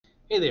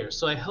Hey there,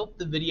 so I hope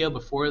the video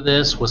before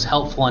this was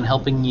helpful in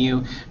helping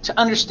you to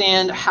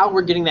understand how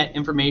we're getting that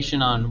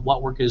information on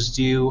what work is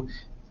due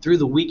through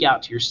the week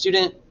out to your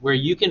student, where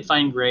you can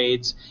find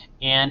grades,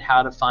 and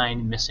how to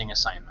find missing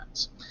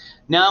assignments.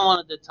 Now I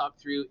wanted to talk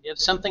through if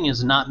something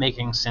is not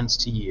making sense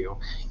to you,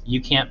 you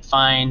can't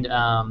find,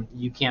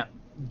 you can't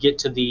get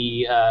to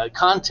the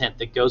content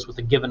that goes with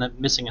a given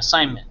missing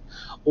assignment,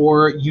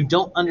 or you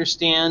don't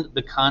understand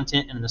the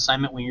content in an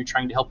assignment when you're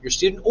trying to help your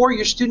student, or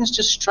your student's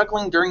just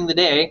struggling during the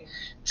day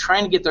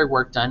trying to get their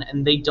work done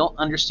and they don't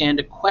understand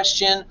a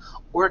question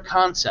or a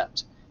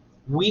concept.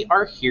 We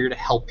are here to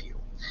help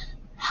you.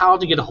 How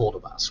to get a hold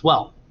of us?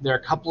 Well, there are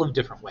a couple of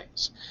different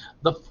ways.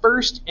 The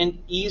first and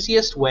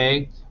easiest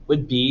way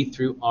would be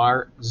through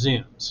our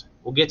Zooms.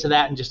 We'll get to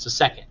that in just a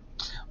second.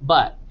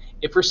 But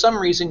if for some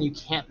reason you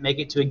can't make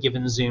it to a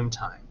given Zoom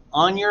time,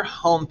 on your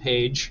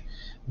homepage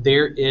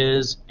there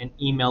is an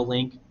email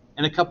link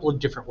in a couple of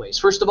different ways.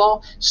 First of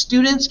all,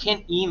 students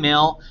can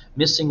email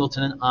Miss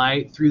Singleton and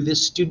I through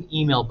this student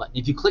email button.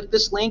 If you click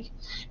this link,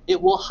 it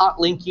will hot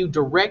link you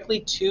directly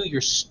to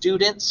your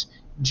student's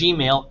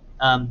Gmail,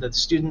 the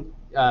student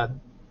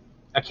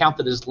account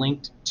that is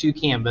linked to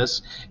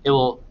Canvas. It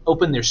will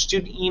open their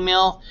student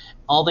email.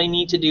 All they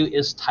need to do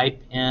is type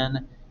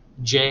in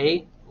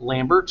J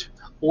Lambert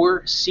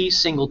or C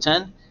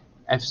Singleton.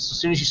 As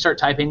soon as you start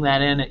typing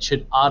that in, it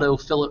should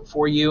auto-fill it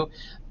for you,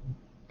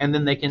 and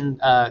then they can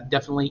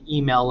definitely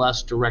email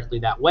us directly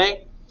that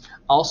way.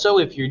 Also,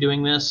 if you're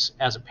doing this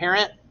as a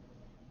parent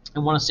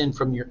and want to send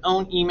from your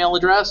own email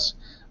address,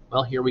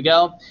 well, here we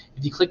go.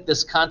 If you click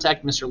this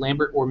Contact Mr.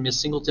 Lambert or Miss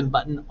Singleton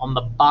button on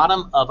the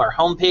bottom of our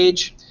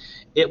homepage,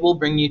 it will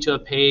bring you to a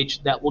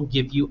page that will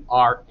give you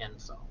our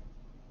info.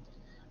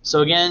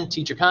 So again,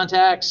 teacher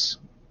contacts.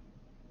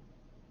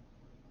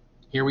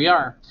 Here we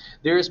are.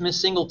 There's Miss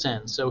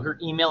Singleton. So her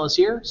email is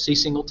here,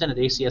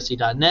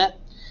 csingleton@acsc.net.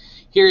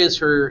 Here is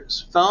her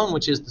phone,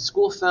 which is the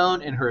school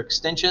phone, and her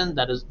extension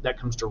that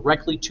comes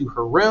directly to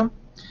her room.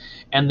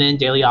 And then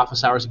daily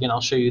office hours, again, I'll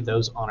show you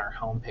those on our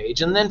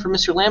homepage. And then for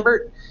Mr.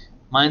 Lambert,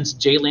 mine's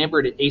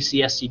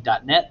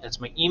jlambert@acsc.net. That's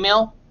my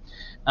email.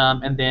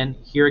 And then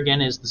here again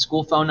is the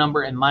school phone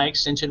number and my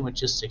extension,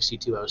 which is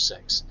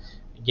 6206.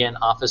 Again,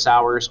 office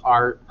hours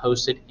are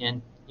posted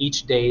in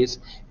each day's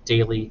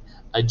daily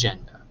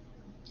agenda.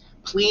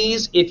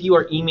 Please, if you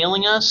are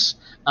emailing us,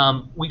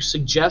 we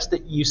suggest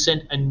that you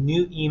send a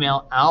new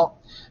email out.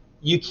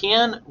 You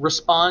can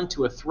respond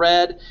to a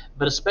thread,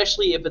 but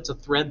especially if it's a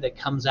thread that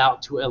comes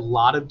out to a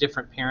lot of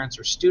different parents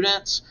or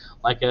students,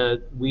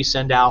 we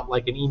send out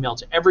like an email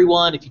to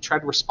everyone. If you try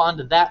to respond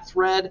to that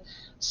thread,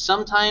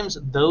 sometimes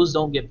those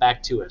don't get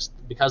back to us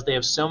because they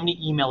have so many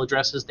email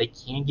addresses, they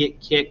can get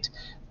kicked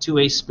to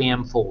a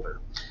spam folder.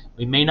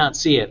 We may not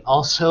see it.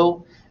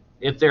 Also,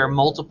 if there are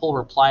multiple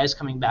replies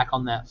coming back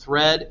on that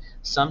thread,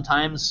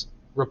 sometimes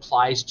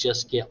replies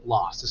just get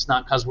lost. It's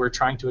not because we're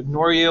trying to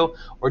ignore you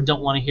or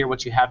don't want to hear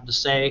what you have to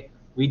say.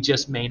 We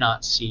just may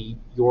not see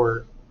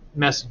your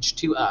message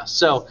to us.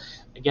 So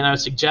again, I would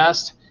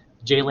suggest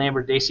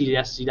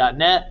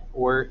jlambert@acsc.net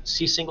or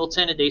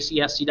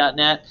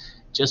csingleton@acsc.net.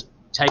 Just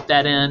type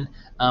that in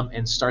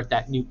and start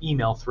that new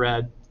email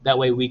thread. That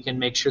way we can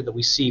make sure that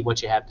we see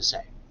what you have to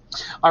say.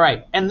 All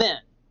right, and then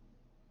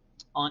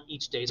on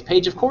each day's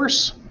page, of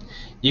course,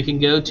 you can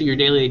go to your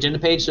daily agenda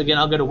page. So again,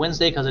 I'll go to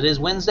Wednesday because it is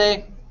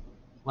Wednesday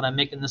when I'm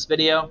making this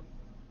video,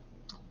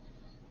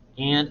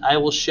 and I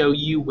will show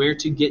you where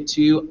to get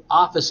to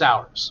office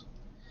hours.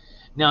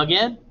 Now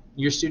again,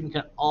 your student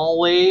can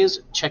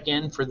always check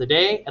in for the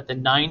day at the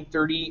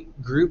 9:30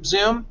 group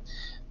Zoom.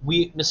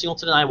 Ms.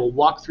 Singleton and I will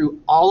walk through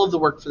all of the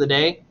work for the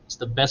day. It's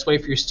the best way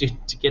for your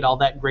student to get all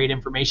that great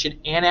information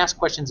and ask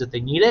questions if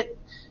they need it.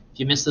 If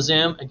you miss the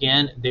Zoom,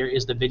 again, there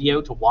is the video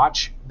to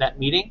watch that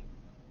meeting.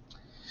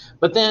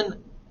 But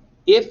then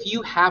if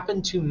you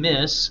happen to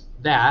miss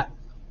that,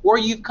 or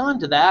you've gone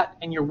to that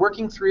and you're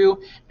working through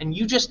and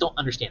you just don't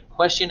understand a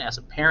question as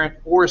a parent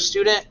or a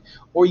student,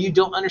 or you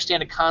don't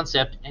understand a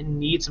concept and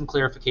need some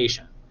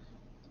clarification,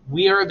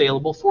 we are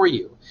available for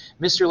you.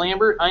 Mr.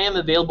 Lambert, I am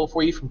available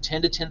for you from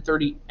 10 to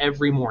 10:30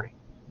 every morning,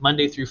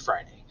 Monday through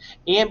Friday,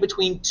 and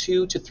between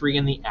 2 to 3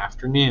 in the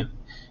afternoon.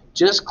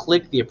 Just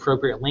click the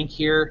appropriate link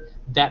here.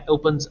 That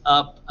opens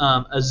up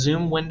a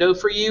Zoom window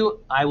for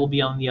you. I will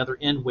be on the other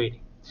end waiting.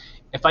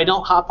 If I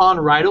don't hop on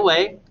right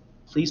away,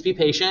 please be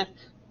patient.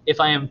 If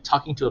I am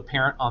talking to a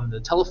parent on the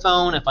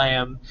telephone, if I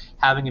am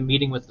having a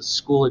meeting with the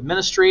school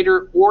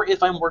administrator, or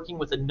if I'm working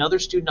with another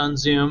student on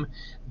Zoom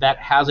that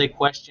has a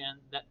question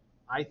that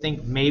I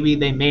think maybe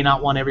they may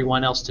not want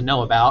everyone else to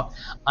know about,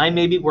 I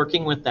may be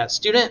working with that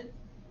student.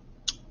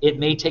 It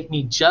may take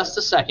me just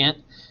a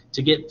second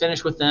to get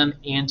finished with them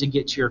and to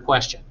get to your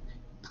question.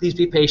 Please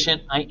be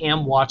patient. I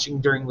am watching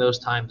during those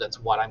times. That's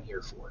what I'm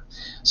here for.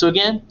 So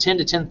again, 10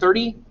 to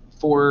 10:30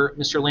 for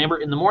Mr.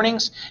 Lambert in the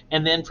mornings,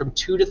 and then from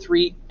 2 to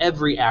 3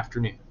 every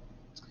afternoon.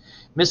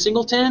 Miss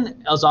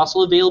Singleton is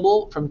also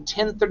available from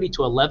 10:30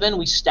 to 11.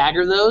 We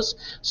stagger those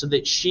so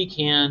that she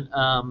can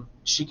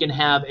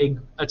have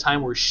a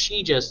time where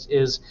she just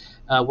is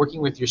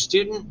working with your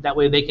student. That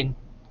way they can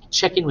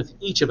check in with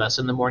each of us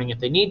in the morning if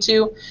they need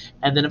to.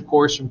 And then, of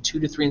course, from 2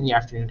 to 3 in the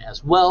afternoon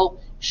as well,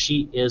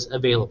 she is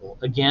available.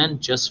 Again,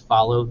 just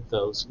follow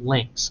those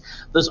links.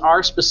 Those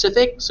are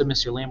specific, so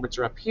Mr. Lamberts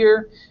are up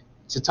here.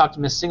 To talk to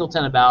Ms.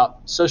 Singleton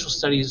about social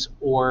studies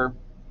or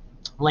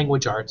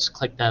language arts,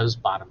 click those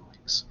bottom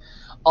links.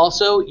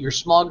 Also, your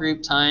small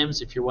group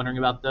times, if you're wondering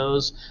about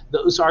those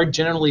are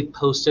generally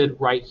posted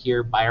right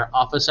here by our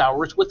office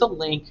hours with a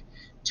link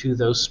to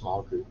those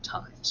small group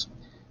times.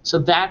 So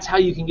that's how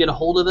you can get a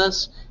hold of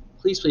us.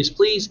 Please, please,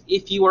 please,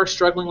 if you are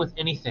struggling with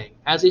anything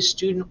as a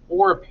student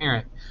or a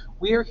parent,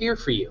 we are here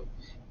for you.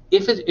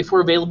 If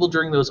we're available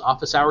during those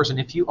office hours, and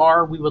if you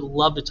are, we would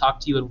love to talk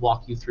to you and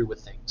walk you through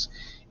with things.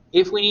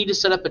 If we need to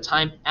set up a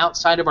time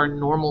outside of our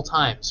normal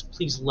times,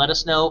 please let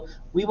us know.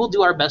 We will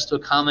do our best to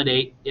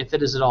accommodate if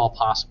it is at all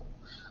possible.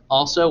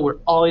 Also, we're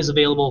always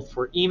available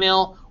for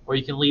email, or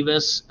you can leave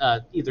us,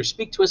 either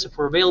speak to us if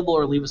we're available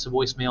or leave us a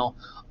voicemail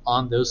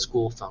on those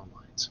school phone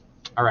lines.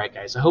 All right,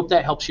 guys, I hope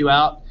that helps you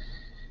out.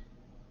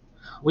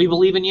 We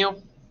believe in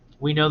you.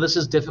 We know this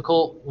is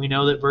difficult. We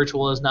know that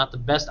virtual is not the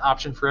best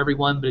option for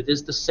everyone, but it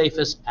is the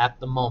safest at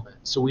the moment.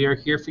 So we are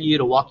here for you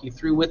to walk you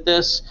through with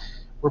this.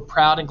 We're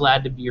proud and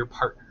glad to be your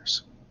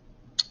partners.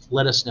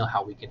 Let us know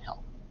how we can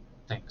help.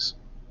 Thanks.